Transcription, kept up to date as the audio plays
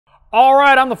All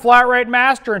right, I'm the Flat Rate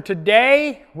Master, and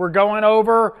today we're going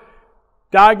over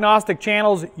diagnostic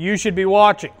channels you should be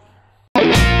watching.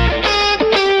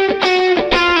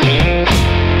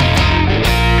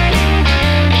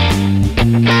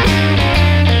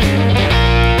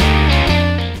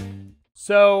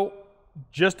 So,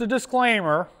 just a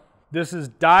disclaimer, this is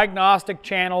diagnostic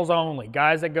channels only.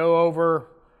 Guys that go over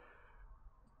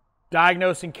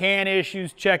diagnosing CAN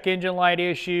issues, check engine light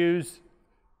issues,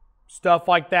 stuff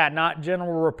like that, not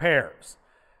general repairs.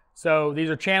 So these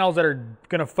are channels that are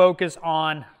going to focus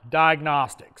on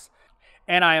diagnostics.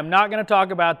 And I am not going to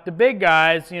talk about the big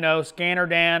guys, you know, Scanner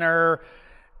Danner,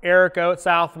 Eric O at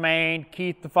South Main,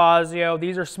 Keith DeFazio.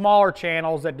 These are smaller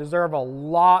channels that deserve a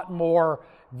lot more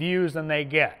views than they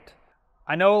get.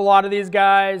 I know a lot of these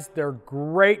guys, they're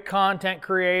great content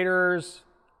creators,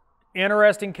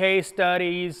 interesting case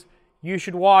studies. You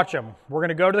should watch them. We're going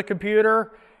to go to the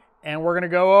computer and we're going to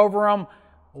go over them.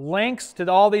 Links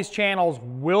to all these channels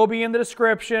will be in the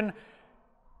description.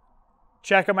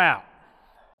 Check them out.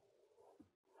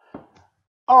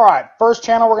 All right, first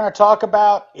channel we're going to talk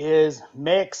about is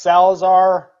Maic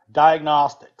Salazar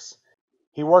Diagnostics.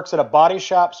 He works at a body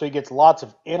shop, so he gets lots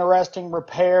of interesting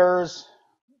repairs,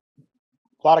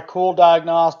 a lot of cool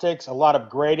diagnostics, a lot of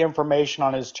great information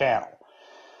on his channel.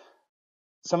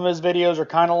 Some of his videos are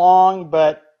kind of long,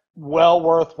 but well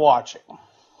worth watching.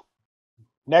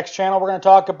 Next channel we're going to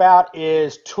talk about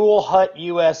is Tool Hut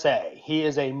USA. He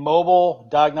is a mobile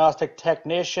diagnostic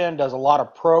technician, does a lot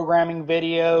of programming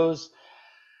videos.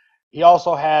 He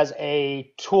also has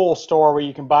a tool store where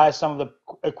you can buy some of the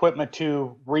equipment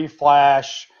to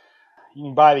reflash. You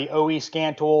can buy the OE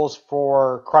scan tools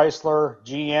for Chrysler,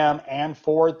 GM, and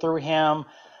Ford through him.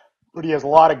 But he has a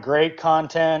lot of great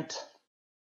content.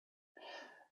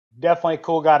 Definitely a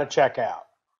cool guy to check out.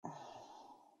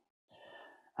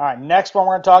 All right, next one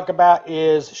we're going to talk about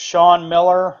is Sean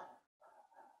Miller.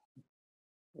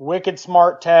 Wicked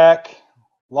smart tech,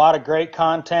 a lot of great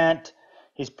content.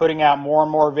 He's putting out more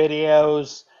and more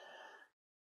videos.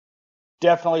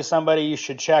 Definitely somebody you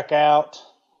should check out.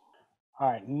 All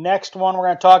right, next one we're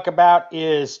going to talk about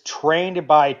is Trained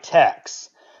by Techs.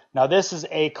 Now this is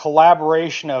a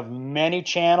collaboration of many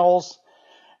channels,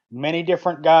 many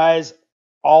different guys,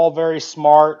 all very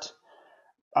smart.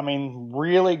 I mean,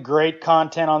 really great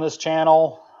content on this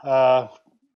channel.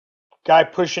 Guy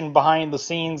pushing behind the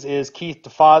scenes is Keith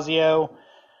DeFazio,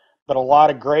 but a lot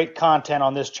of great content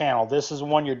on this channel. This is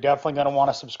one you're definitely going to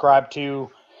want to subscribe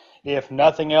to. If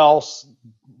nothing else,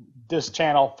 this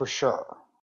channel for sure.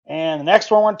 And the next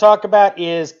one we're going to talk about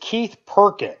is Keith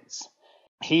Perkins.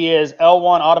 He is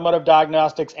L1 Automotive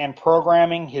Diagnostics and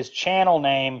Programming. His channel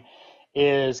name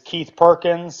is Keith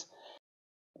Perkins.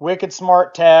 Wicked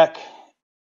smart tech.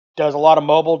 Does a lot of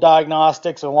mobile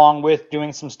diagnostics along with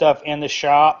doing some stuff in the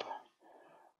shop.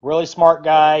 Really smart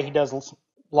guy. He does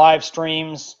live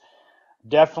streams.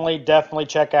 Definitely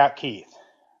check out Keith.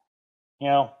 You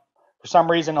know, for some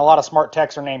reason, a lot of smart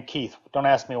techs are named Keith. Don't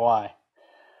ask me why.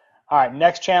 All right,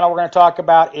 next channel we're going to talk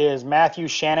about is Matthew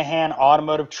Shanahan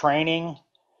Automotive Training.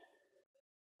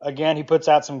 Again, he puts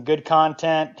out some good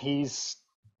content. He's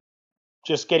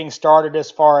just getting started as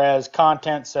far as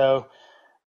content, so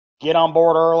get on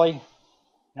board early.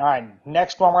 All right,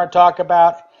 next one we're going to talk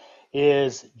about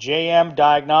is JM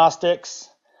Diagnostics.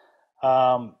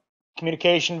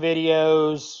 Communication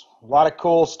videos, a lot of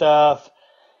cool stuff.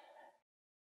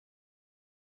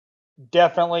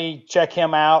 Definitely check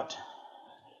him out.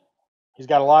 He's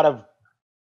got a lot of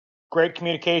great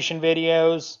communication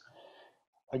videos.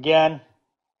 Again,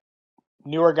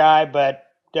 newer guy, but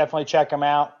definitely check him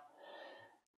out.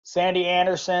 Sandy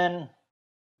Anderson.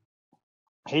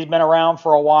 He's been around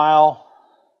for a while.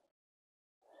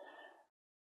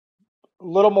 A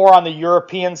little more on the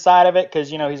European side of it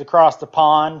because, you know, he's across the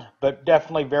pond, but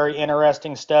definitely very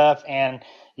interesting stuff. And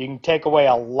you can take away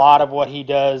a lot of what he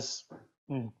does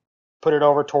and put it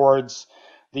over towards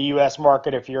the U.S.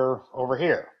 market if you're over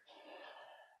here.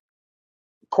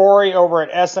 Corey over at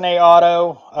S&A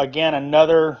Auto. Again,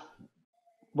 another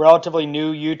relatively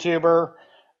new YouTuber.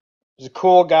 He's a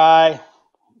cool guy,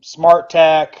 smart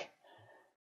tech.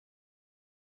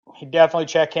 You definitely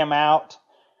check him out.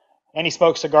 And he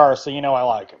smokes cigars, so you know I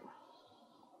like him.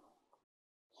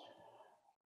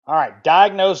 All right,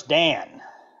 DiagnoseDan.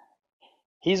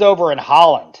 He's over in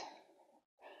Holland.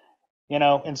 You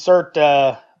know, insert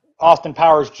Austin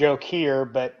Powers joke here,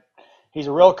 but he's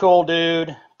a real cool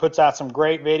dude. Puts out some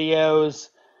great videos.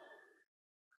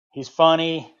 He's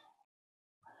funny.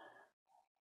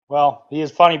 Well, he is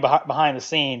funny behind the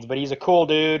scenes, but he's a cool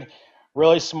dude.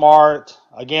 Really smart.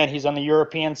 Again, he's on the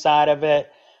European side of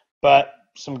it, but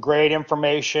some great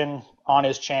information on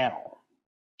his channel.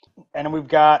 And we've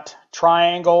got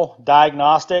Triangle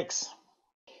Diagnostics.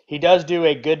 He does do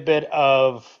a good bit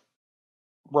of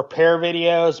repair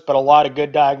videos, but a lot of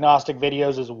good diagnostic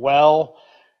videos as well.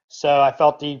 So I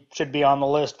felt he should be on the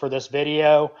list for this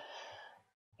video.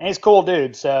 And he's a cool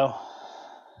dude, so.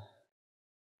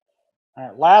 All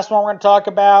right, last one we're going to talk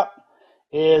about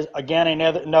is, again,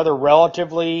 another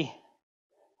relatively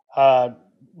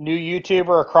new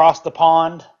YouTuber across the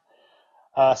pond,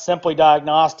 Simply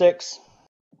Diagnostics.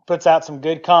 Puts out some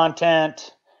good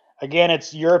content. Again,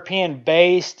 it's European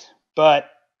based, but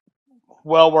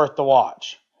well worth the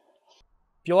watch.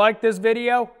 If you like this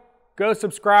video, go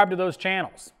subscribe to those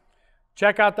channels.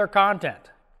 Check out their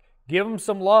content. Give them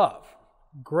some love.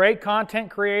 Great content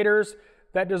creators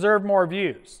that deserve more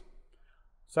views.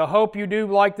 So I hope you do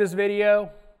like this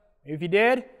video. If you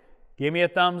did, give me a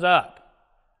thumbs up.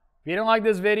 If you don't like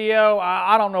this video,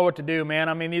 I don't know what to do, man.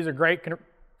 I mean, these are great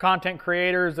content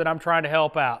creators that I'm trying to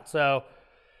help out. So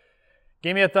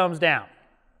give me a thumbs down.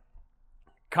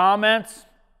 Comments,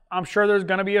 I'm sure there's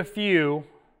going to be a few,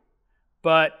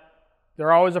 but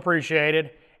they're always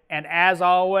appreciated. And as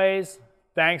always,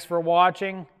 thanks for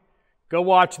watching. Go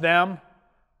watch them.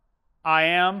 I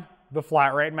am the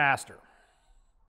Flat Rate Master.